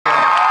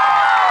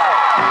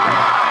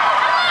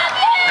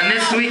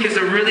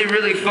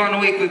fun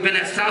week. We've been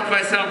at South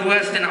by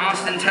Southwest in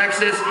Austin,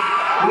 Texas.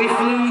 We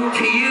flew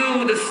to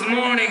you this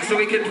morning so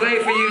we could play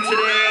for you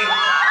today.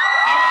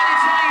 I want to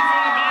tell you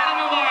from the bottom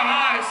of our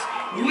hearts,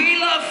 we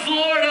love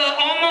Florida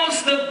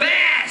almost the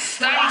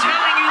best. I'm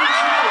telling you the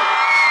truth.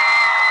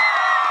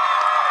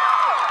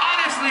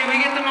 Honestly, we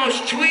get the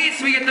most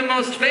tweets, we get the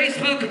most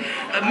Facebook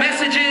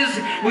messages,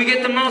 we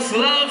get the most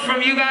love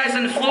from you guys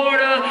in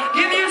Florida.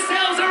 Give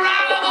yourselves a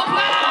round of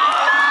applause.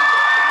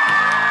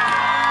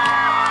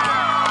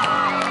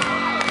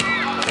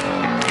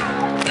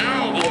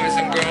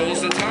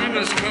 The time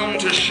has come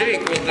to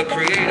shake what the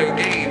Creator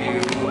gave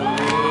you.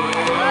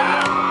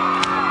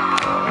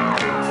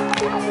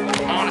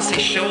 I want to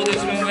see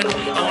shoulders moving,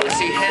 I want to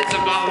see heads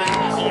bobbing,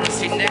 I want to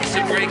see necks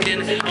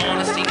breaking, I want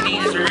to see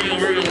knees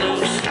real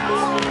loose. I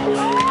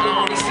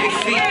want to see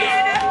feet,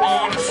 I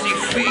want to see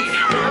feet,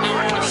 I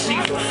want to see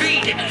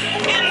feet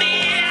in the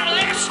air.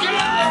 Let's go!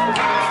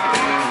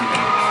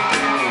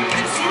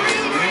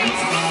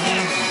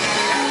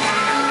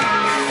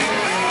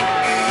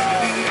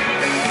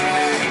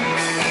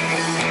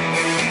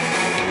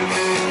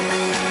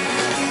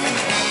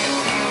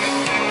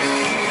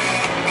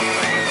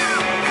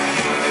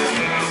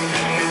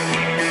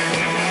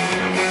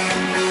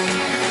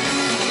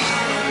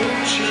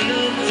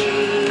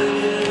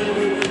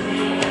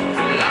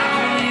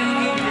 Like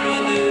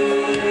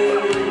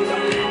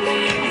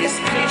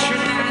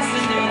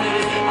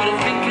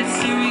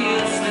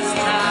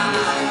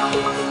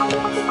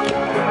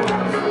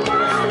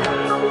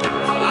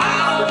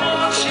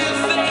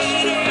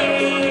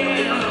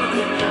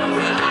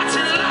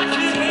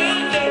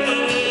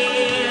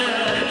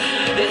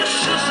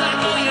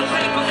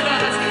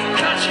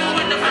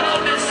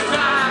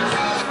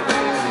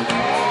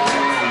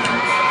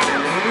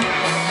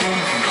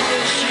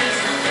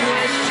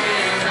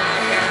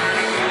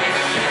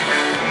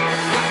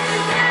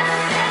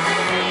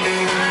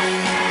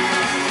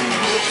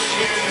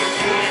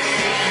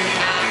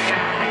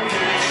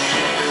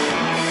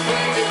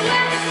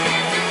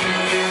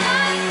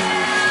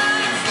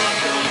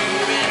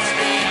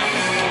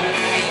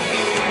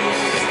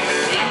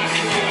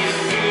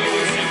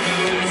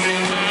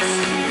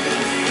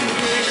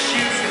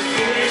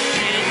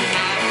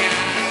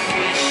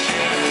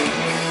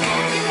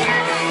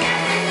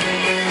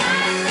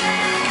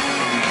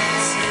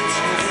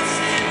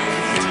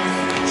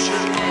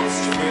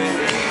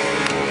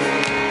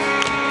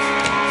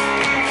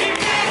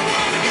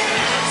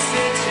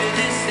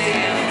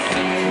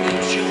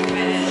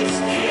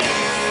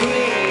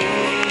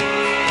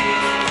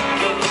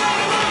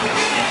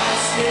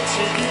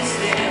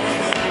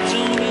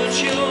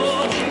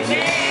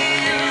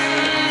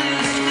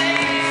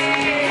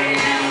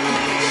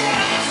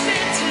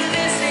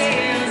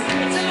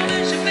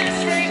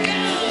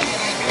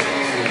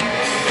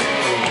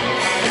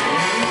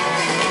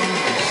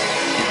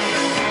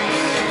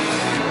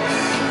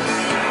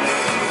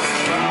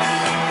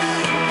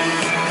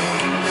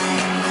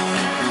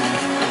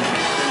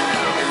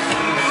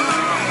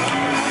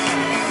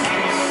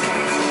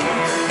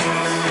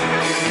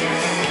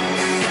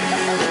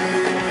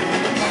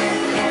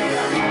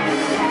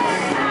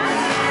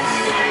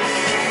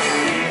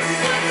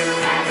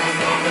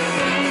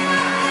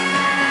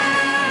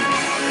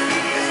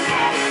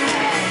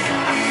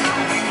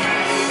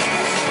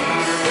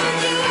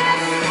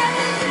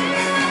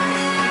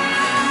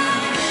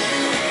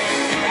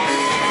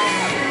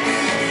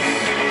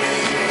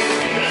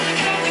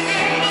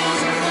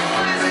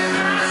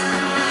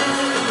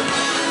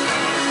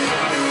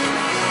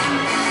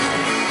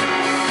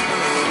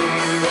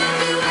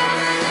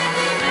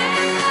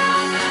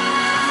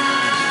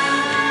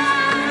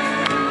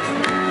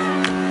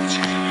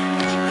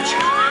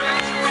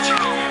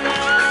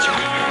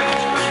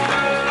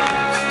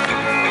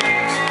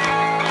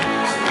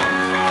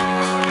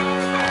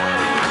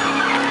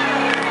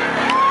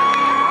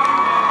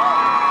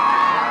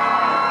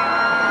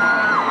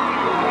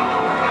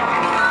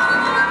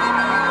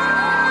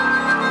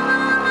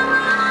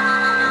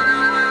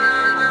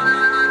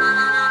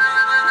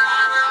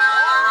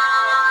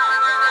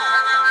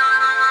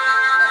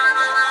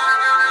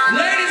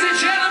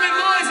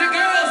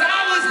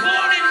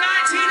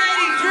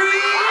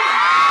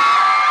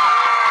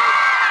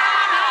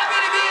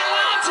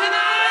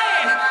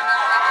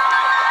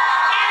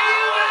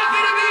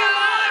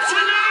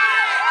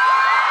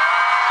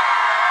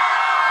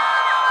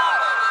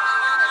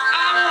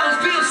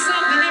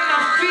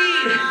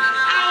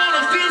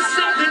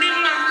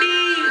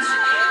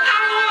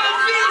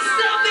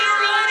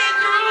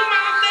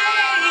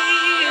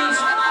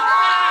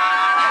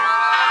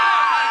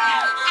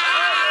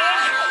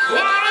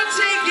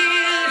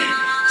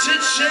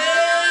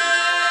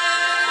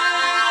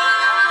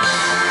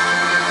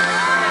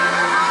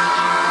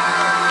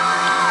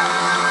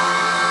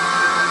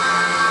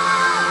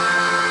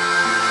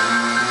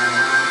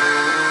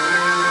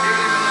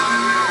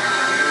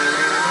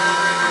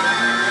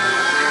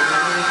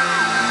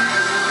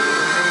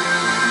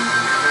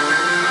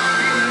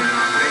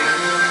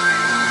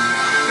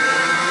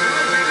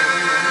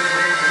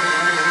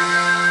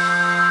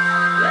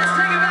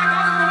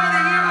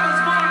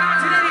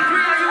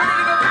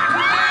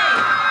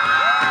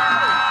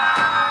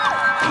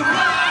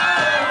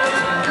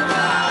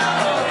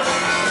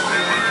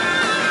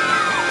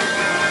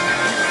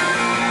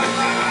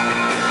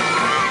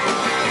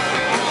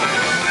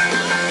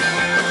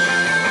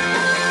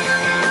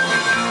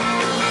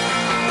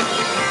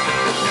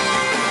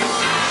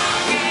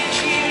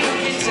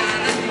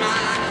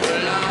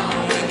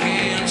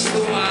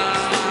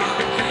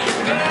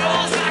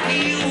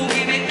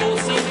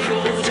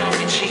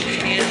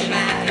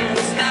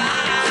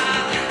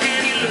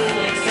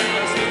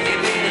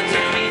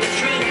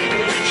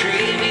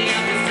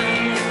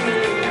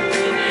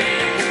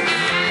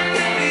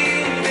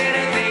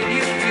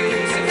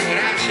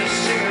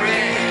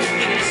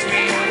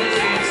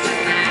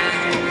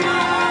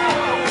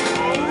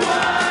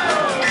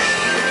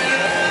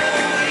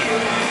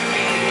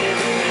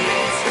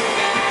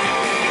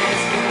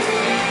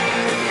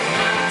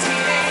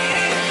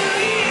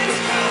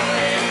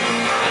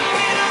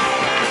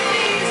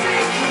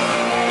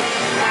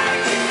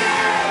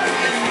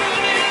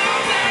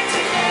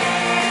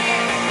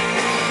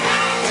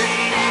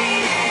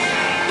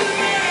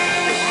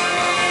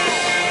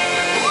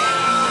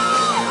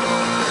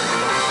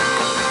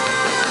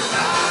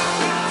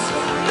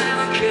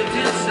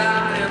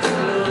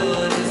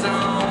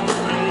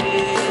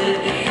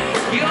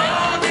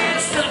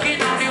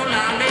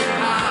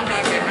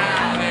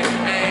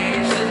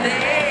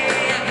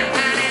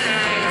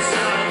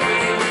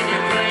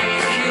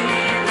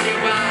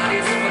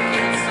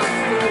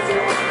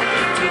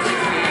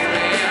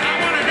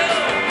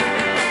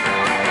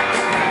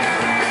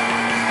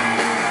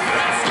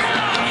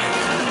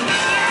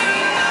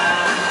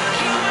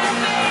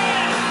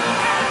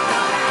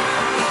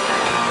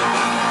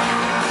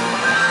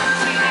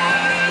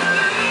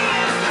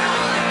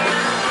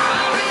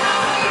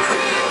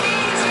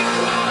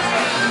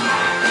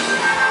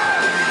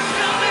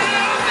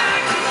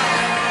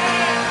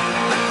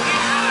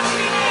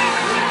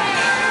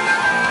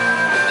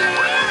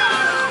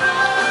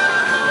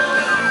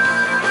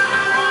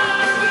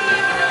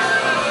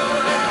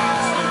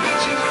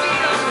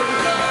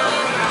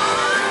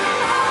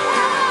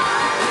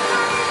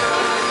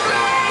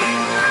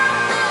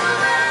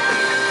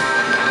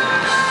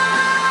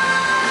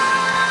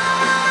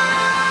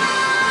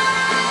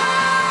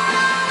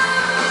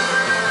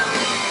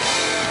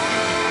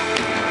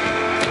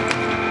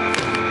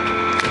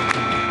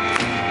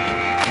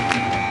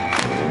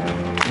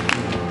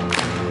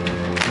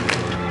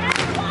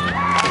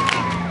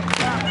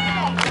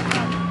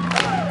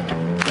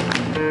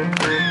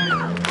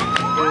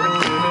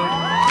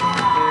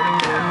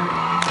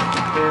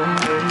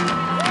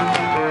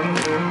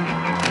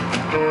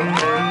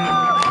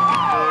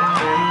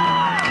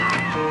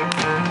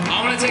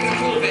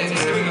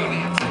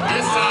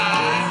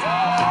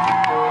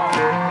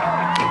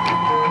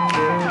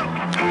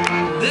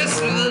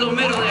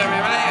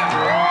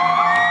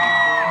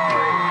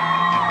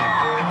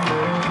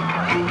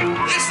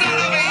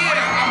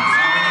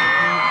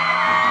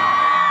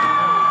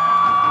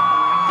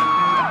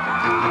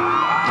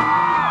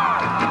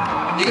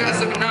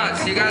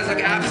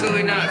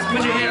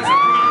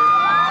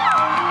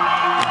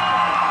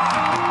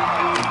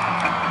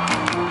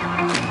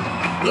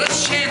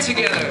Let's chant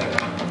together.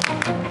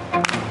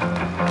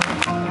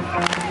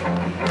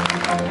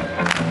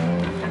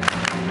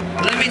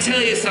 Let me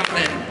tell you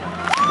something.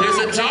 There's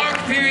a dark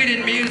period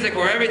in music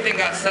where everything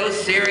got so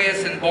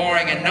serious and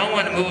boring and no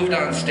one moved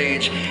on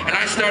stage. And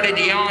I started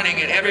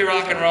yawning at every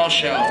rock and roll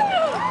show.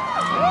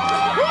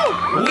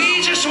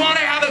 We just want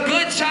to have a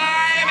good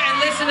time and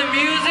listen to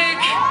music.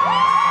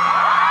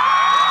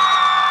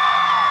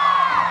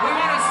 We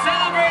want to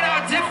celebrate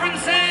our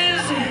differences.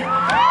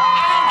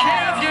 I don't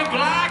care if you're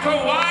black or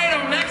white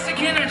or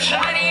Mexican or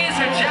Chinese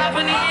or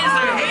Japanese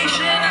or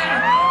Haitian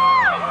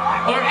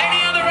or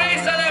any other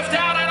race I left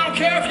out. I don't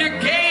care if you're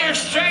gay or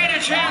straight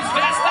or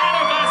transvestite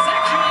or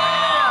bisexual.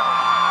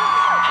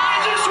 I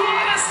just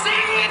want to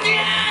sing with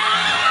you.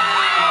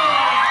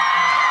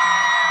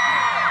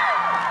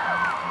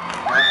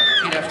 All right,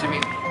 repeat after me.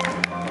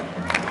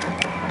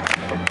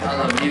 I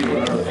love you.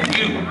 I love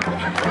you.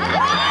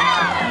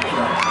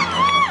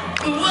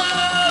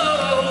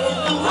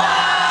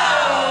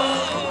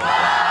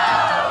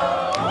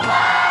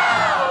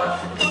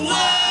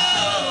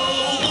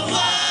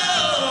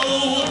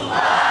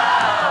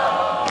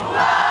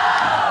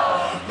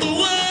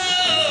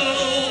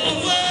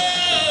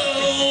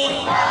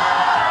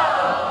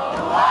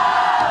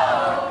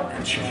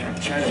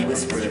 Try to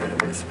whisper it.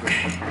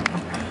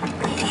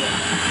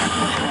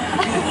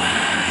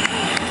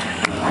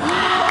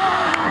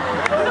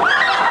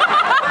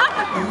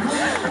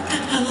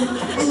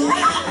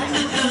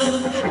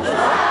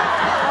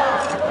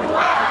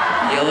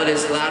 Yell it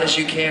as loud as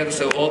you can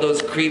so all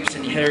those creeps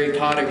in Harry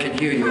Potter can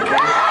hear you, okay?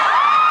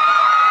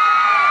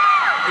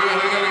 Here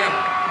we go.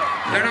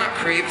 They're not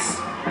creeps.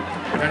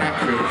 They're not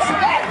creeps.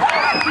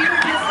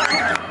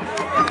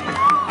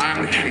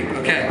 I'm the creep.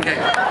 Okay.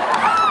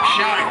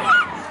 Shout it.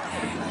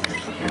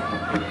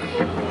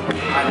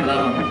 I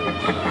love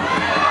them.